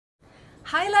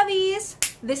Hi loveys!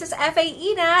 This is FA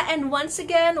Ina and once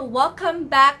again,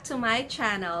 welcome back to my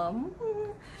channel.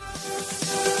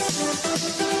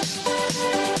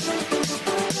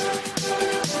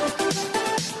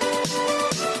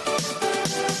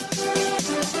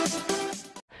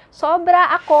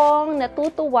 Sobra akong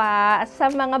natutuwa sa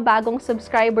mga bagong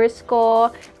subscribers ko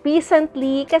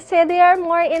recently kasi they are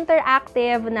more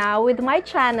interactive now with my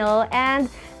channel. And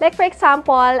like for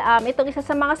example, itong isa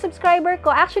sa mga subscriber ko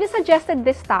actually suggested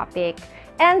this topic.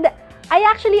 And I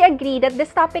actually agree that this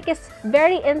topic is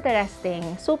very interesting.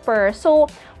 Super.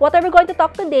 So what are we going to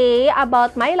talk today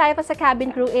about my life as a cabin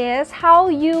crew is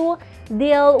how you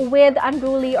deal with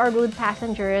unruly or rude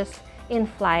passengers in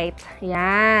flight.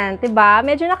 Yan, 'di ba?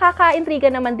 Medyo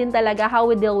nakaka-intriga naman din talaga how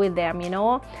we deal with them, you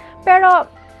know? Pero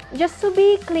just to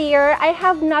be clear, I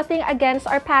have nothing against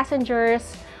our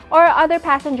passengers or other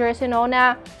passengers, you know,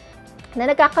 na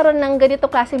nagkakaroon ng ganito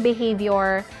klaseng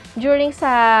behavior during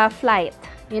sa flight.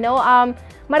 You know,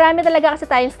 marami talaga kasi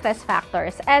tayong stress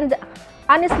factors. And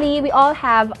honestly, we all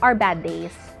have our bad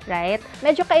days, right?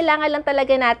 Medyo kailangan lang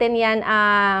talaga natin 'yan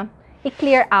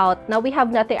i-clear out na we have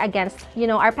nothing against, you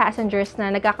know, our passengers na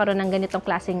nagkakaroon ng ganitong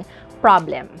klaseng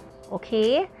problem.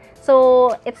 Okay?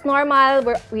 So, it's normal.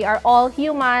 We are all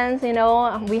humans, you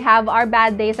know. We have our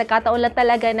bad days. Nagkataon lang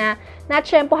talaga na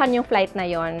natsyempohan yung flight na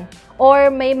yon. Or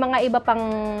may mga iba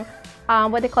pang,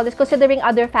 what they call this, considering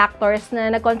other factors na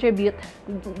nag-contribute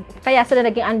kaya sila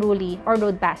naging unruly or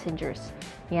rude passengers.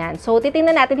 Yan. So,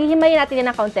 titingnan natin, hihimayin natin yan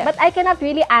ng kaunti. But I cannot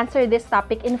really answer this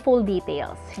topic in full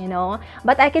details, you know.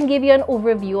 But I can give you an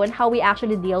overview on how we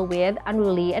actually deal with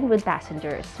unruly and rude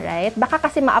passengers, right? Baka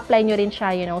kasi ma-apply nyo rin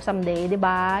siya, you know, someday, di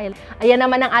ba? Ayan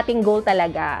naman ang ating goal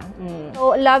talaga.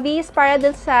 So, loveys, para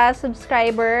dun sa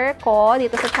subscriber ko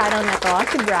dito sa channel na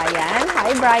to, si Brian.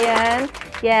 Hi, Brian.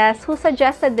 Yes, who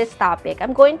suggested this topic.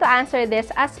 I'm going to answer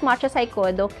this as much as I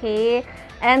could, okay?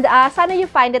 And sana you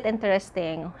find it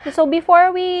interesting. So before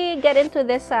we get into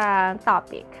this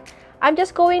topic, I'm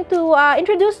just going to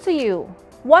introduce to you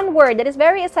one word that is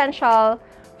very essential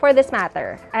for this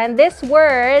matter. And this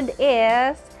word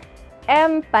is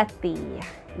empathy.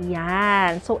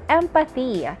 Yan. So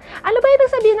empathy. Ano ba ibig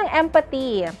sabihin ng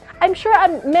empathy? I'm sure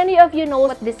many of you know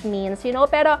what this means, you know,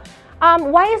 pero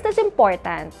why is this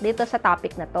important dito sa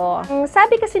topic na to?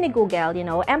 Sabi kasi ni Google, you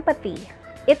know, empathy.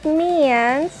 It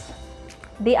means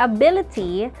the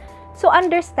ability to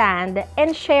understand and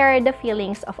share the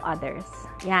feelings of others.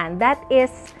 Yan, that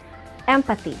is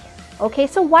empathy. Okay,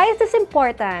 so why is this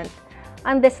important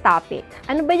on this topic?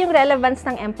 Ano ba yung relevance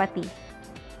ng empathy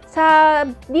sa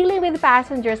dealing with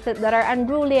passengers that are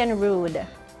unruly and rude?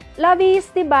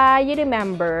 Loveys, diba, you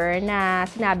remember na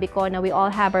sinabi ko na we all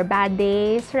have our bad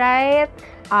days, right?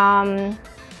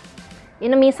 You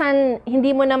know, minsan,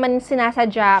 hindi mo naman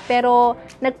sinasadya, pero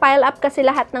nag-pile up kasi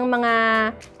lahat ng mga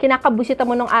kinakabusita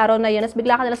mo nung araw na yun, as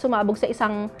bigla ka nila sumabog sa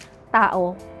isang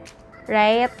tao.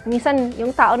 Right? Minsan,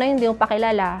 yung tao na yun, hindi mo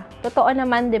pakilala. Totoo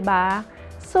naman, di ba?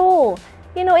 So,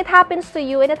 you know, it happens to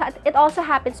you and it also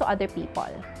happens to other people.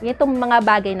 Itong mga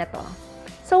bagay na to.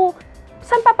 So,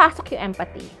 saan papasok yung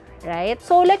empathy? Right?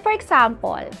 So, like for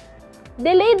example,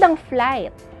 delayed ang flight.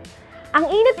 Ang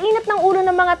init-init ng ulo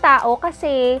ng mga tao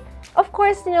kasi of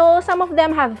course, you know, some of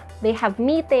them have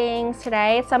meetings,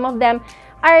 right? Some of them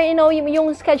are, you know,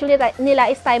 yung schedule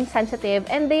nila is time sensitive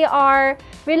and they are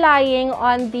relying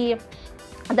on the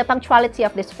punctuality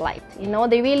of this flight. You know,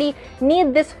 they really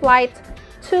need this flight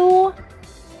to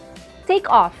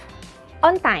take off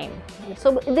on time.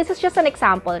 So, this is just an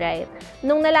example, right?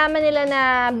 Nung nalaman nila na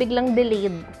biglang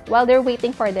delayed while they're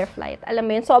waiting for their flight, alam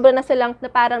mo yun, sobra na silang, na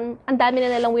parang ang dami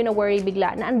na nilang wino-worry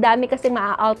bigla, na ang dami kasi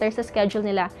maa-alter sa schedule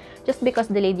nila just because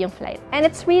delayed yung flight. And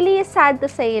it's really sad to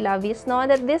say, loveys, no,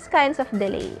 that these kinds of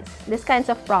delays, these kinds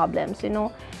of problems, you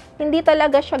know, hindi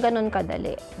talaga siya ganun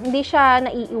kadali. Hindi siya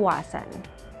naiiwasan.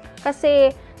 Kasi,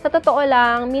 sa totoo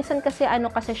lang, minsan kasi ano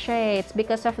kasi siya, it's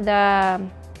because of the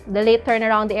late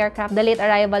turnaround the aircraft, the late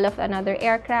arrival of another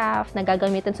aircraft na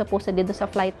gagamitin supposedly dito sa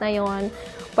flight na yon.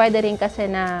 Pwede rin kasi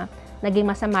na naging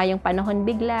masama yung panahon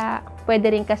bigla. Pwede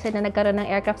rin kasi na nagkaroon ng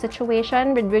aircraft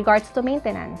situation with regards to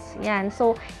maintenance. Yan.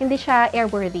 So, hindi siya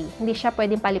airworthy. Hindi siya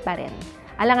pwedeng paliparin.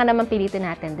 Alangan naman pilitin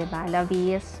natin, di ba?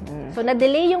 Loveys. So,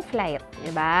 na-delay yung flight,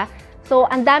 di ba? So,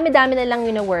 ang dami-dami na lang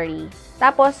worry.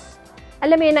 Tapos,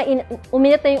 alam mo yun na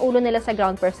uminit na yung ulo nila sa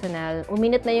ground personnel,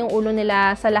 uminit na yung ulo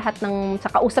nila sa lahat ng,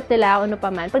 sa kausap nila o ano pa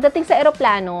man. Pagdating sa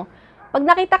eroplano, pag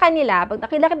nakita kanila,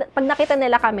 pag nakita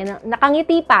nila kami,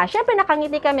 nakangiti pa. Syempre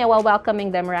nakangiti kami while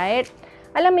welcoming them, right?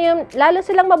 Alam mo yun, lalo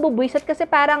silang mabubwisit kasi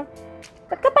parang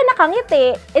Ba't ka pa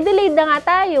nakangiti? Delayed na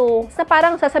nga tayo. Sa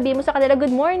parang sasabihin mo sa kanila,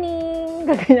 good morning.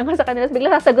 Gaganyan ka sa kanila.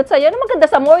 Bigla sasagot sa'yo, ano maganda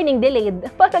sa morning,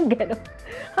 delayed. Parang gano'n.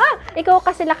 Ha? Ikaw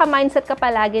kasi naka-mindset ka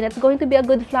palagi na it's going to be a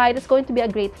good flight, it's going to be a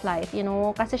great flight, you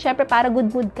know? Kasi syempre para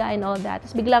good mood ka and all that.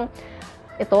 Tapos biglang,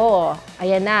 ito,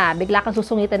 ayan na, bigla kang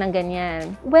susungitan ng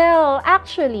ganyan. Well,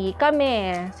 actually,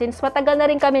 kami, since matagal na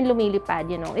rin kami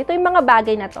lumilipad, you know, ito yung mga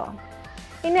bagay na to.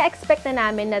 Ina-expect na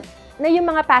namin na yung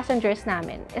mga passengers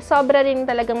namin, sobra rin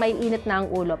talagang may init na ang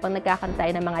ulo pag nagkakaroon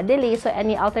tayo ng mga delays or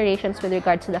any alterations with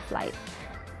regards to the flight.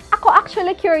 Ako,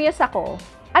 actually curious ako.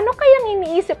 Ano kayang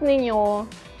iniisip ninyo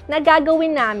na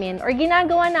gagawin namin or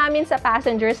ginagawa namin sa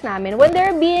passengers namin when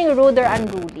they're being rude or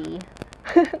unruly?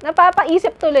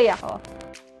 Napapaisip tuloy ako.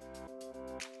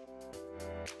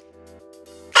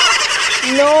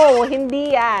 No,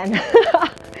 hindi yan.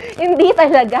 Hindi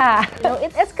talaga. No,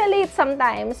 it escalates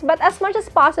sometimes, but as much as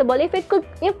possible, if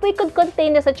we could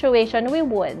contain the situation, we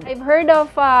would. I've heard of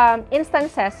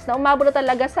instances na umabot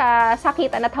talaga sa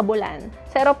sakitan at habulan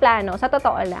sa eroplano, sa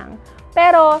totoo lang.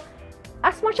 Pero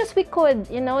as much as we could,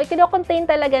 you know, i-contain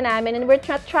talaga namin, and we're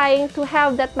not trying to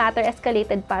have that matter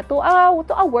escalated pa to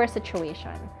a worse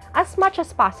situation. As much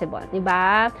as possible, di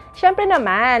ba? Siyempre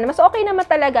naman, mas okay naman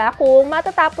talaga kung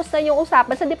matatapos na yung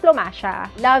usapan sa diplomasya.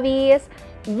 Loveys,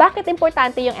 bakit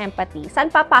importante yung empathy?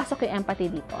 Saan papasok yung empathy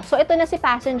dito? So, ito na si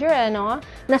passenger, ano,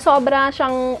 na sobra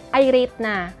siyang irate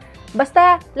na.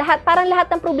 Basta, parang lahat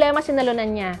ng problema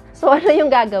sinalunan niya. So, ano yung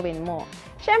gagawin mo?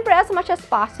 Siyempre, as much as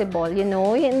possible, you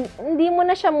know, hindi mo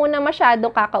na siya muna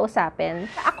masyadong kakausapin.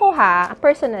 Ako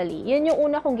personally, yun yung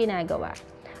una kong ginagawa.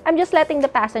 I'm just letting the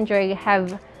passenger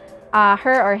have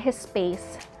her or his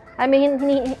space. I mean,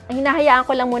 hinahayaan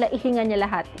ko lang muna ihinga niya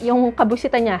lahat. Yung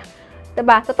kabusitan niya.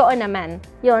 Diba? Totoo naman.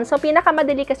 Yun. So,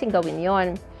 pinakamadali kasing gawin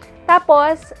yon.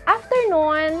 Tapos, after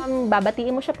nun,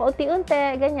 babatiin mo siya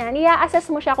paunti-unti, ganyan. I-assess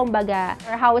mo siya kumbaga,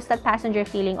 or how is that passenger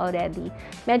feeling already.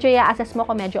 Medyo i-assess mo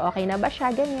kung medyo okay na ba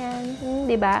siya, ganyan.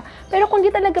 Diba? Pero kung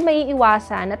di talaga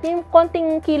maiiwasan, at yung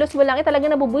konting kilos mo lang, talaga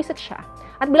nabubwisit siya.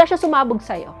 At bigla siya sumabog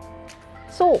sa'yo.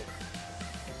 So,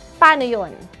 paano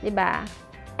yun? Diba?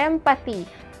 Empathy.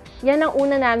 Yan ang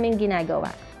una naming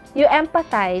ginagawa. You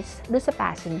empathize do sa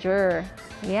passenger.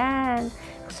 Yan.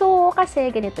 So, kasi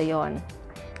ganito yon.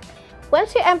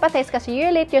 Once you empathize kasi, you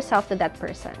relate yourself to that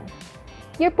person.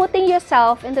 You're putting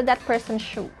yourself into that person's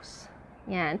shoes.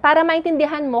 Yan. Para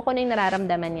maintindihan mo kung ano yung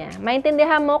nararamdaman niya.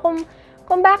 Maintindihan mo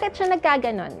kung bakit siya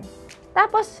nagkaganon.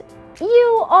 Tapos, you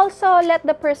also let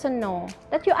the person know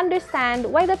that you understand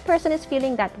why that person is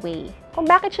feeling that way. Kung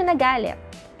bakit siya nagalit.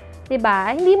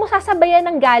 Diba? Hindi mo sasabayan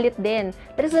ng galit din.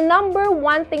 That is the number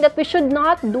one thing that we should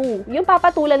not do. Yung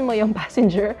papatulan mo yung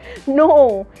passenger.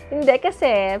 No. Hindi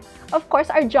kasi, of course,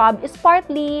 our job is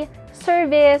partly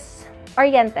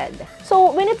service-oriented.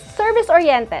 So, when it's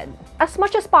service-oriented, as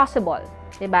much as possible,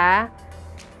 diba?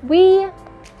 We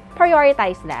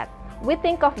prioritize that. We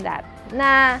think of that.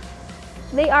 Na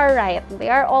they are right. They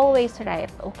are always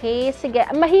right. Okay? Sige.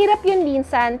 Mahirap yun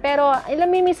minsan, pero alam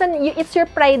mo, minsan, it's your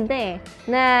pride na eh.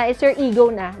 Na it's your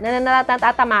ego na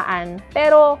natatamaan.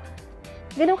 Pero,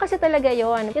 ganun kasi talaga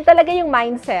yun. Yun talaga yung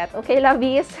mindset. Okay,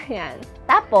 loveys? Yan.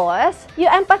 Tapos,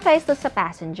 you empathize to sa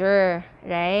passenger.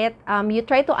 Right? You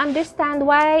try to understand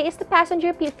why is the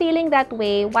passenger feeling that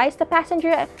way? Why is the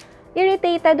passenger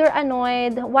irritated or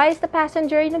annoyed? Why is the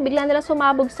passenger, bigla nila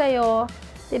sumabog sa'yo?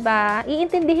 Diba?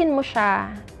 Iintindihin mo siya.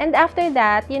 And after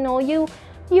that, you know, you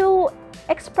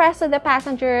express to the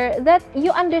passenger that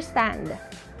you understand.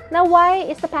 Na why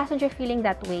is the passenger feeling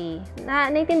that way?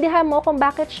 Na naintindihan mo kung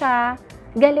bakit siya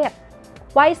galit.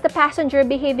 Why is the passenger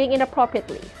behaving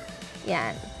inappropriately?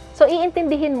 Yan. So,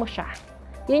 iintindihin mo siya.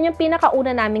 Yun yung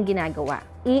pinakauna naming ginagawa.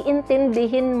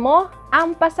 Iintindihin mo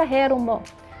ang pasahero mo.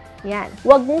 Yan.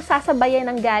 Huwag mong sasabayan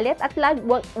ng galit at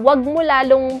huwag mo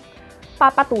lalong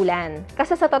papatulan.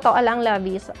 Kasi sa totoo lang,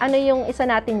 loveys, ano yung isa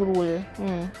nating rule?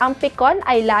 Ang pikon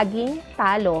ay laging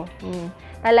talo.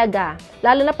 Talaga.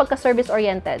 Lalo na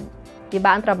pagka-service-oriented.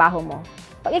 Diba ang trabaho mo?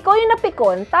 Pag ikaw yung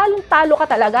napikon, talo ka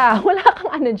talaga. Wala kang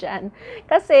ano dyan.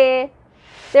 Kasi,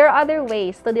 there are other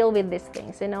ways to deal with these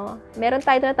things, you know? Meron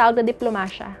tayo na tawag na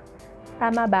diplomasya.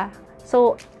 Tama ba?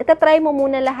 So, itatry mo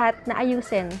muna lahat na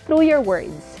ayusin through your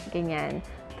words. Ganyan.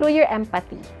 Through your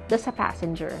empathy do sa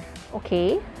passenger.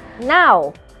 Okay?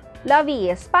 Now,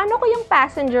 loveys, paano ko yung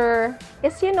passenger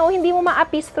is, you know, hindi mo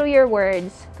ma-appease through your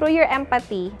words, through your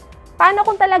empathy? Paano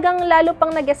kung talagang lalo pang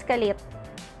nag-escalate?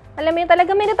 Alam mo yun,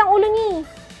 talagang minit ang ulo niya.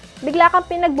 Bigla kang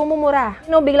pinagbumumura.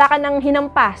 No, bigla ka nang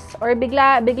hinampas or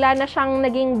bigla na siyang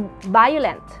naging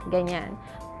violent. Ganyan.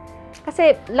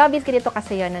 Kasi, loveys, ganito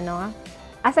kasi yun, ano?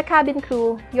 As a cabin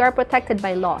crew, you are protected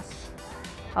by laws.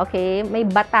 Okay? May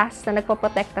batas na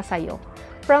nagpoprotekta sa'yo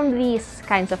from these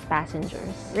kinds of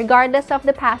passengers. Regardless of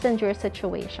the passenger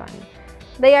situation,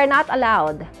 they are not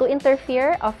allowed to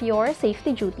interfere of your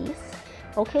safety duties.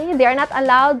 Okay? They are not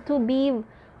allowed to be,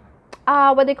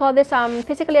 what do you call this,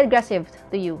 physically aggressive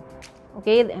to you.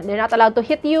 Okay? They're not allowed to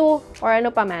hit you or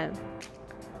ano pa man.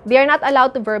 They are not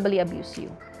allowed to verbally abuse you.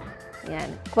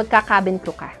 Yan. Magka-cabin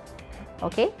crew ka.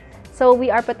 Okay? So, we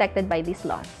are protected by these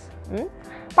laws.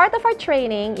 Part of our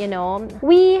training, you know,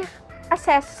 we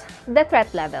assess the threat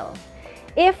level.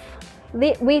 If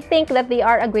we think that they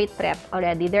are a great threat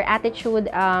already, their attitude,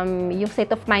 yung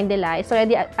state of mind nila is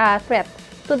already a threat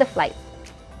to the flight.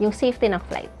 Yung safety ng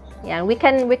flight. Yan. We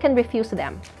can refuse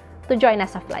them to join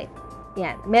us sa flight.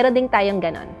 Yan. Meron ding tayong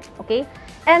ganon. Okay?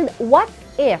 And what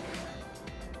if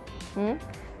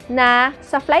na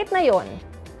sa flight na yon,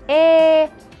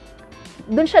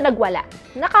 dun siya nagwala.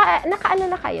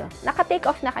 Naka-ano na kayo? Naka-take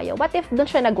off na kayo. What if dun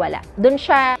siya nagwala? Dun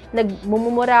siya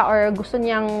nagmumura or gusto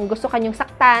kanyang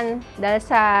saktan dahil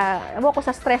sa,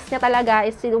 sa stress niya talaga,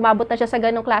 is umabot na siya sa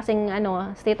ganong klaseng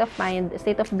state of mind,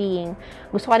 state of being.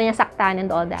 Gusto ka niya saktan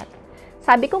and all that.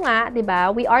 Sabi ko nga, 'di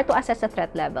ba, we are to assess the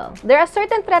threat level. There are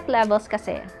certain threat levels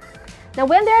kasi. Now,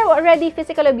 when they're already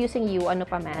physically abusing you,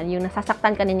 yung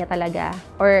nasasaktan ka niya talaga,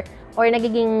 or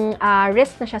nagiging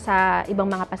risk na siya sa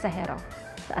ibang mga pasahero,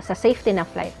 sa safety ng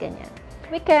flight, ganyan.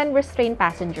 We can restrain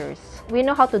passengers. We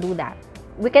know how to do that.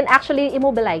 We can actually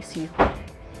immobilize you.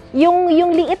 Yung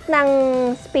liit ng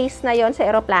space na yon sa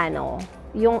eroplano,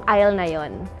 yung aisle na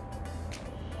yon,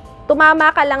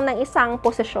 tumama ka lang ng isang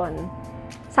posisyon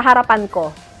sa harapan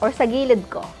ko or sa gilid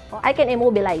ko, I can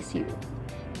immobilize you.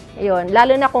 Ayun,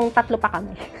 lalo na kung tatlo pa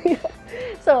kami.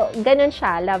 So, ganun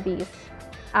siya, loveys.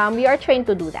 We are trained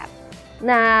to do that.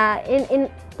 Na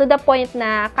to the point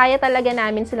na kaya talaga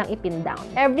namin silang ipin down.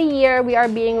 Every year, we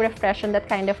are being refreshed on that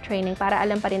kind of training para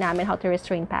alam pa rin namin how to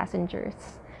restrain passengers.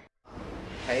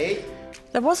 Hey.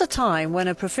 There was a time when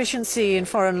a proficiency in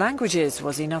foreign languages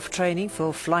was enough training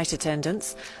for flight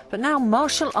attendants, but now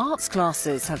martial arts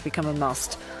classes have become a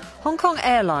must. Hong Kong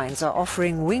Airlines are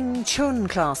offering Wing Chun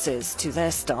classes to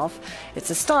their staff. It's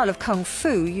a style of kung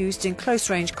fu used in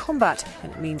close-range combat,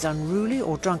 and it means unruly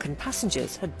or drunken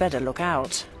passengers had better look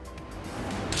out.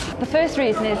 The first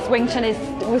reason is Wing Chun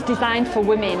was designed for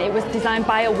women. It was designed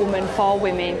by a woman for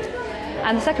women.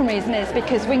 And the second reason is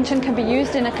because Wing Chun can be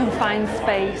used in a confined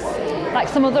space. Like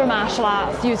some other martial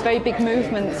arts use very big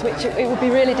movements, which it would be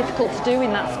really difficult to do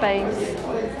in that space.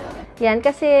 Yan,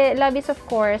 kasi loveys, of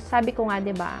course, sabi ko nga,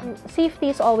 diba, safety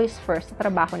is always first sa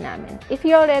trabaho namin. If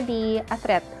you're already a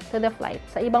threat to the flight,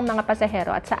 sa ibang mga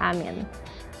pasahero at sa amin,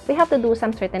 we have to do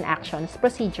some certain actions,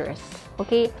 procedures,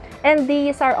 okay? And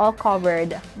these are all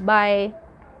covered by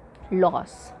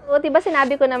laws. So, diba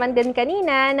sinabi ko naman din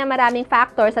kanina na maraming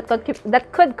factors that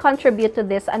could contribute to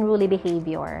this unruly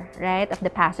behavior, right, of the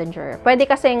passenger. Pwede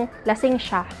kasing lasing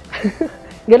siya.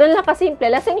 Ganun lang kasimple.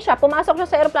 Lasing siya. Pumasok siya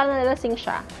sa aeroplano na lasing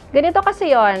siya. Ganito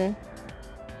kasi yon.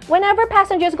 Whenever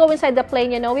passengers go inside the plane,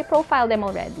 you know, we profile them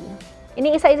already.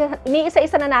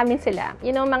 Iniisa-isa na namin sila. You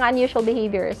know, mga unusual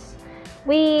behaviors.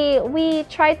 We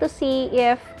try to see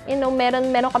if, you know,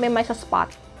 meron kami may sa spot.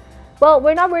 Well,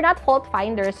 we're not fault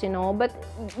finders, you know, but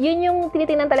yun yung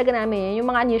tinitingnan talaga namin, yung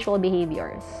mga unusual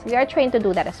behaviors. We are trained to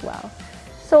do that as well.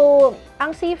 So,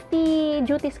 ang safety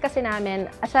duties kasi namin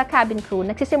as a cabin crew,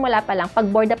 nagsisimula pa lang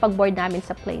pag-board namin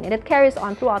sa plane. And it carries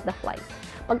on throughout the flight.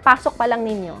 Pagpasok pa lang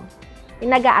ninyo,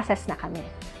 nag-a-assess na kami.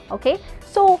 Okay?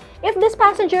 So, if this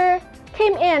passenger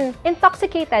came in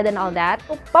intoxicated and all that,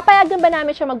 papayagan ba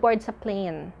namin siya mag-board sa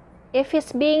plane? If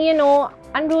he's being, you know,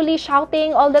 unruly,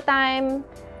 shouting all the time,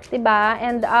 diba?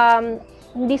 And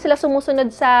hindi sila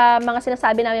sumusunod sa mga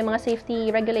sinasabi namin, mga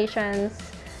safety regulations,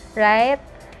 right?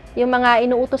 Yung mga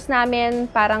inuutos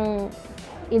namin, parang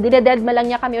idinededma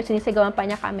lang niya kami o sinisigawan pa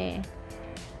niya kami.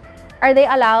 Are they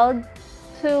allowed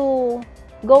to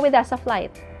go with us sa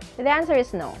flight? The answer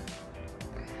is no.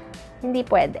 Hindi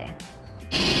pwede.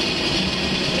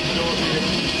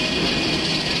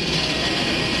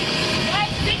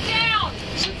 Guys, sit down!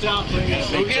 Sit down, please.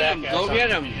 Go get him. Go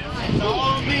get him.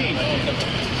 Follow me.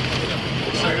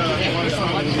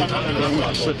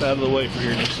 Slip out of the way for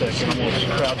here in a second. I'm going to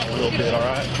crouch a little bit, all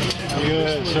right?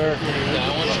 Good, sir.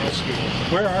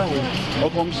 Where are we?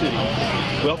 Oklahoma City.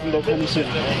 Welcome to Oklahoma City.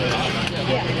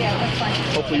 Yeah, that's fine.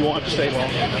 Hopefully you won't have to stay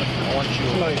long. I want you.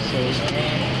 Nice.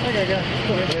 Okay, go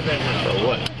ahead. For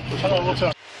what? Hello, what's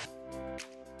up?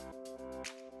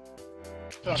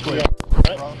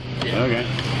 Okay.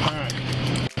 All right.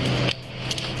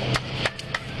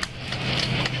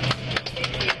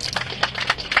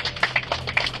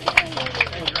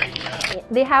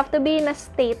 They have to be in a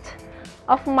state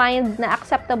of mind na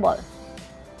acceptable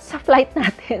sa flight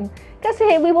natin.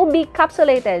 Kasi we will be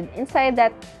capsulated inside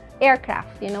that aircraft,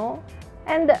 you know?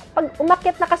 And pag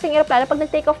umakyat na kasing aeroplano, pag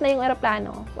nag-take off na yung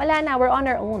aeroplano, wala na, we're on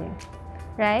our own.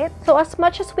 Right? So as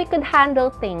much as we could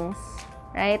handle things,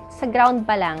 right, sa ground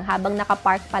pa lang, habang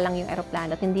nakapark pa lang yung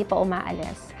aeroplano at hindi pa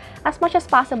umaalis, as much as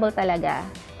possible talaga,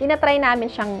 tinatry namin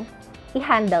siyang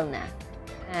i-handle na.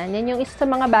 Yan yung isa sa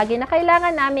mga bagay na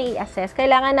kailangan namin i-assess,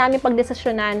 kailangan namin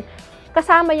pagdesisyonan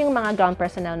kasama yung mga ground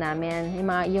personnel namin,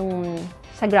 yung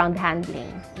sa ground handling.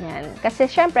 Yan. Kasi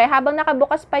syempre, habang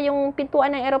nakabukas pa yung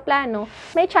pintuan ng aeroplano,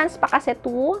 may chance pa kasi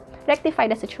to rectify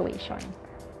the situation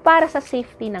para sa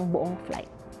safety ng buong flight.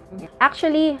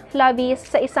 Actually, loveys,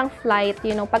 sa isang flight,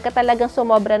 you know, pagka talagang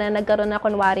sumobra na nagkaroon na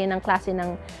kunwari ng klase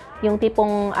ng yung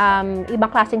tipong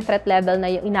ibang klaseng threat level na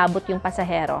yung inabot yung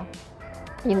pasahero.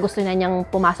 Yung gusto na niyang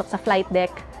pumasok sa flight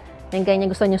deck, yung ganyan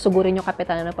gusto niya sugurin yung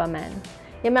kapitan ano pa man.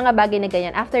 Yung mga bagay na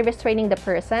ganyan, after restraining the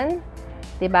person,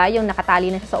 diba, yung nakatali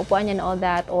na siya sa upuan niya and all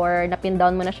that, or napin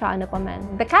down mo na siya ano pa man.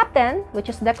 The captain, which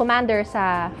is the commander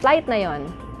sa flight na yon,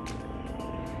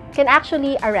 can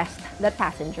actually arrest that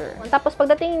passenger. Tapos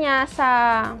pagdating niya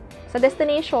sa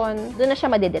destination, doon na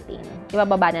siya madedetain.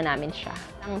 Ibababa na namin siya.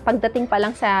 Ang pagdating pa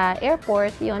lang sa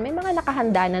airport, yun, may mga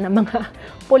nakahanda na ng mga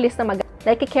pulis na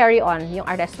carry on yung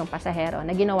arrest ng pasahero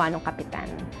na ginawa ng kapitan.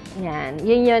 Yan.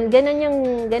 Yun.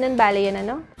 Ganun bale yun,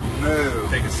 ano? Move.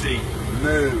 Take a seat.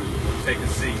 Move. Take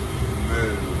a seat.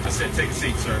 Move. I said take a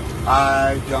seat, sir.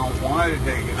 I don't want to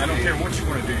take a seat. I don't care what you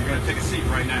want to do. You're going to take a seat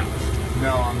right now.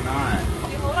 No, I'm not.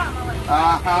 Hold on,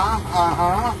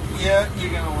 Yeah, you're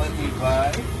going to let me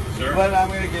by. Sir? But I'm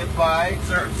going to get by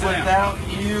Sir, without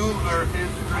you or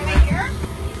his Are they here?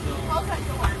 Close that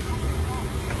door.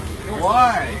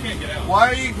 Why? You can't get out. Why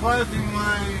are you closing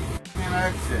my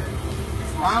exit?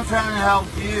 I'm trying to help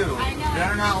you. I know.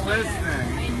 They're not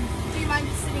listening. Do you mind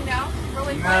just sitting down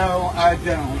really quick? No, I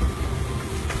don't.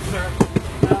 Sir,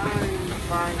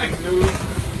 I'm trying to move.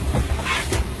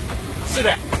 sit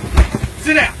down.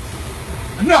 Sit down.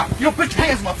 Enough. You don't put your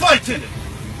hands on my flight attendant.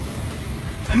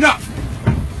 Enough.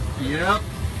 Yep.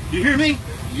 You hear me?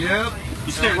 Yep.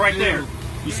 You stay I right do. there.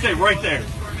 You stay right there.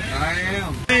 I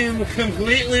am. I am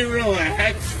completely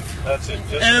relaxed. That's it.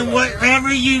 Just And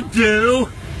whatever you do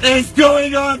is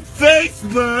going on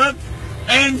Facebook,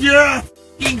 and you're a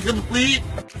fucking complete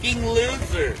fucking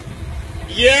loser.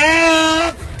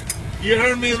 Yep! You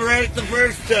heard me right the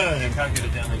first time. Kind of get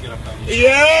it down and get up on you.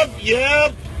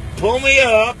 Yep! Pull me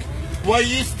up while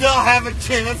you still have a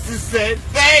chance to save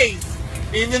face,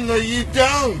 even though you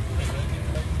don't.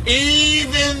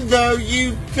 Even though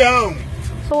you don't.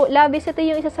 So, loveys, ito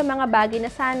yung isa sa mga bagay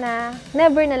na sana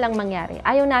never na lang mangyari.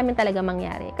 Ayaw namin talaga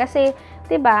mangyari. Kasi,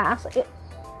 diba,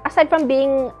 aside from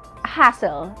being a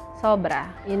hassle, sobra,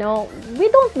 you know, we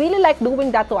don't really like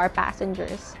doing that to our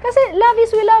passengers. Kasi,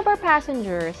 loveys, we love our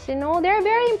passengers. You know, they're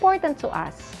very important to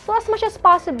us. So, as much as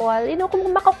possible, you know, kung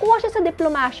makakuha siya sa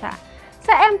diplomasya,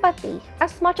 sa empathy,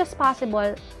 as much as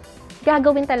possible,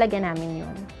 gagawin talaga namin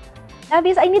yun.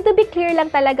 Loveys, I need to be clear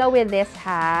lang talaga with this,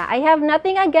 ha? I have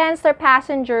nothing against our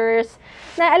passengers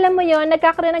na alam mo yon,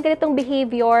 nagkakaroon ng ganitong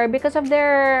behavior because of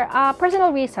their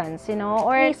personal reasons, you know,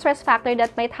 or a stress factor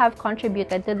that might have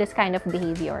contributed to this kind of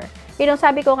behavior. You know,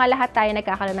 sabi ko nga lahat tayo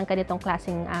nagkakaroon ng ganitong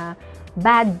klaseng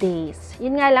bad days.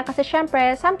 Yun nga lang kasi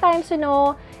syempre, sometimes, you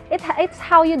know, it's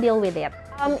how you deal with it.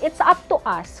 It's up to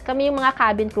us, kami yung mga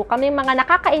cabin crew, kami yung mga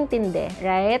nakakaintindi,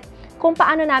 right? Kung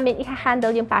paano namin i-handle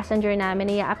yung passenger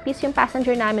namin, i-appease yung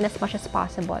passenger namin as much as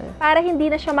possible. Para hindi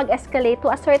na siya mag-escalate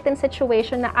to a certain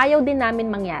situation na ayaw din namin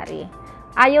mangyari.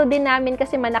 Ayaw din namin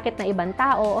kasi manakit na ibang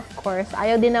tao, of course.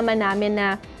 Ayaw din naman namin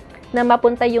na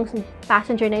mapunta yung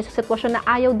passenger na sa sitwasyon na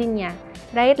ayaw din niya.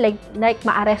 Right? Like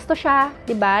maaresto siya,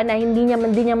 diba? Na hindi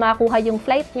niya makakuha yung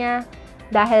flight niya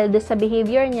dahil doon sa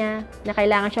behavior niya na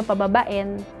kailangan siyang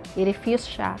pababain, i-refuse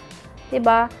siya.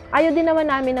 Diba? Ayaw din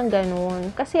naman namin ng ganun.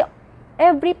 Kasi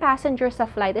every passenger sa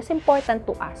flight is important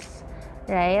to us,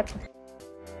 right?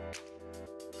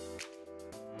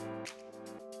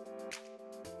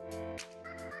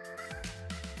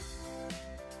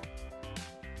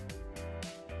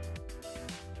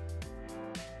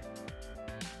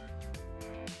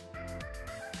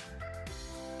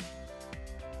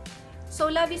 So,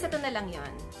 loveys, ito na lang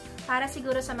yon. Para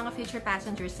siguro sa mga future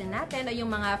passengers din natin o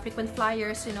yung mga frequent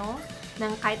flyers, you know,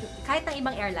 ng kahit ng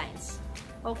ibang airlines.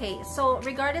 Okay, so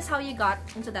regardless how you got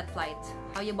into that flight,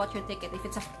 how you bought your ticket, if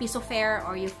it's a piece of fare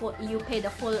or you pay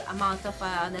the full amount of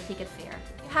the ticket fare,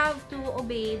 you have to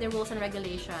obey the rules and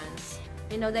regulations,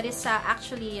 you know, that is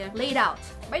actually laid out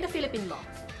by the Philippine law.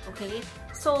 Okay?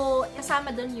 So,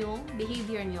 kasama dun yung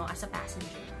behavior nyo as a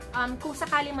passenger. kung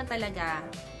sakali man talaga,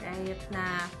 right,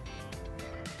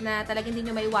 na talagang hindi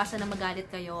nyo maiwasan na magalit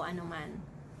kayo, anuman.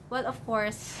 Well, of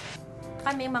course,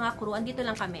 kami mga crew, andito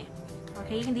lang kami.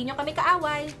 Okay? Hindi nyo kami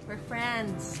kaaway. We're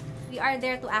friends. We are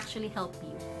there to actually help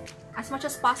you. As much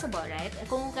as possible, right?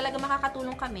 Kung talaga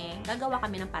makakatulong kami, gagawa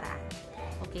kami ng paraan.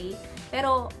 Okay?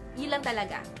 Pero, yun lang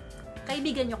talaga.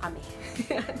 Kaibigan nyo kami.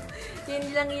 Yun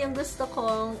lang yung gusto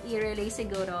kong i-relay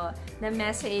siguro na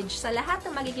message sa lahat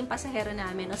ng magiging pasahero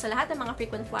namin o sa lahat ng mga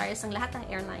frequent flyers ng lahat ng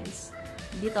airlines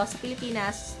dito sa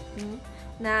Pilipinas,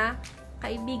 na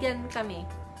kaibigan kami.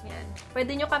 Yan.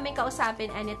 Pwede nyo kami kausapin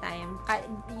anytime.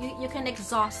 You can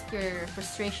exhaust your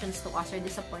frustrations to us or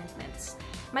disappointments.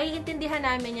 Maiintindihan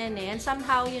namin yan eh. And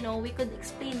somehow, you know, we could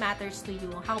explain matters to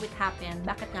you, how it happened,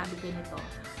 bakit nga ba ganito,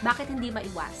 bakit hindi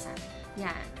maiwasan.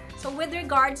 Yan. So, with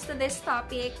regards to this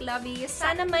topic, loveys,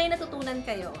 sana may natutunan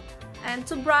kayo. And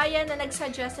to Brian na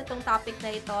nag-suggest itong topic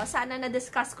na ito, sana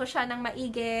na-discuss ko siya ng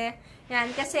maigi. Yan,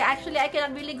 kasi actually, I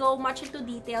cannot really go much into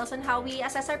details on how we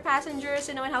assess our passengers,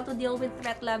 you know, and how to deal with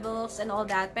threat levels and all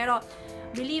that. Pero,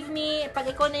 believe me, pag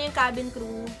ikaw na yung cabin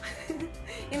crew,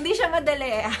 hindi siya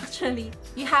madali, actually.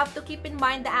 You have to keep in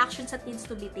mind the actions that needs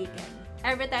to be taken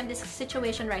every time this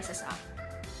situation rises up.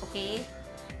 Okay?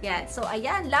 Yan. So,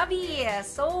 ayan, loveys.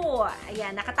 So,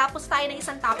 ayan, nakatapos tayo ng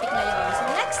isang topic ngayon. So,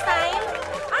 next time,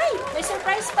 ay, may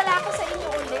surprise pala ako sa inyo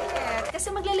ulit.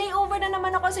 Kasi magla-layover na naman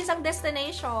ako sa isang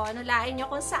destination. Hulain nyo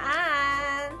kung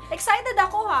saan. Excited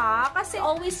ako ha, kasi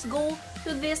always go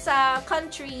to this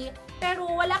country. Pero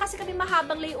wala kasi kami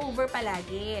mahabang layover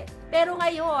palagi. Pero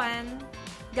ngayon,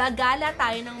 gagala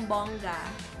tayo ng bongga.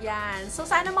 Yan. So,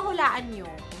 sana mahulaan nyo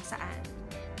kung saan.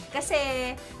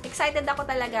 Kasi, excited ako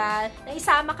talaga na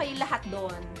isama kayo lahat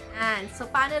doon. And, so,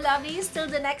 paano, loveys?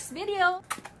 Till the next video.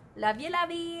 Love you,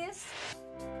 loveys!